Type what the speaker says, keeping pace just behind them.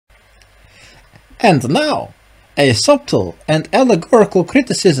And now, a subtle and allegorical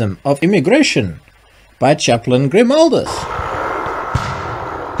criticism of immigration by Chaplain Grimaldus.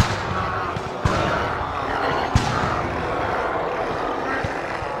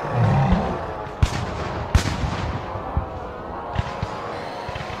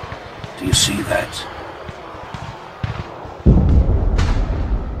 Do you see that?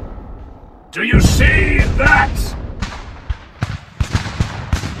 Do you see that?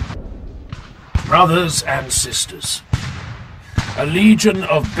 Brothers and sisters, a legion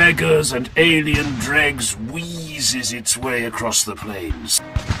of beggars and alien dregs wheezes its way across the plains.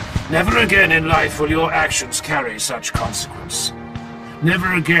 Never again in life will your actions carry such consequence.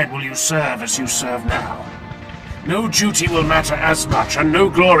 Never again will you serve as you serve now. No duty will matter as much, and no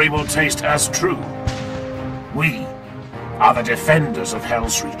glory will taste as true. We are the defenders of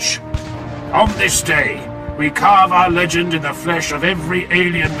Hell's Reach. On this day, we carve our legend in the flesh of every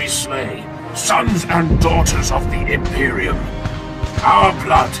alien we slay, sons and daughters of the Imperium. Our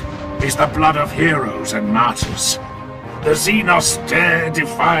blood is the blood of heroes and martyrs. The Xenos dare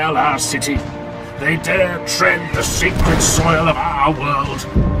defile our city. They dare tread the sacred soil of our world.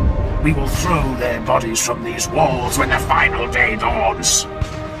 We will throw their bodies from these walls when the final day dawns.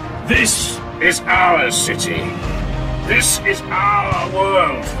 This is our city. This is our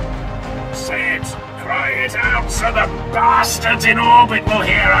world. Say it, cry it out, so the bastards in orbit will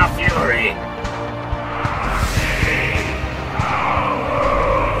hear our fury.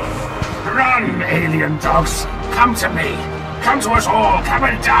 Run, alien dogs. Come to me. Come to us all. Come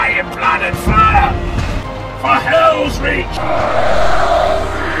and die in blood and fire. For Hell's Reach.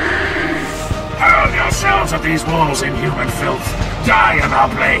 Hurl yourselves at these walls, inhuman filth. Die on our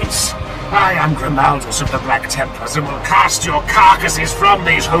blades. I am Grimaldus of the Black Templars and will cast your carcasses from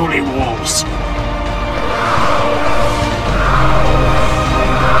these holy walls.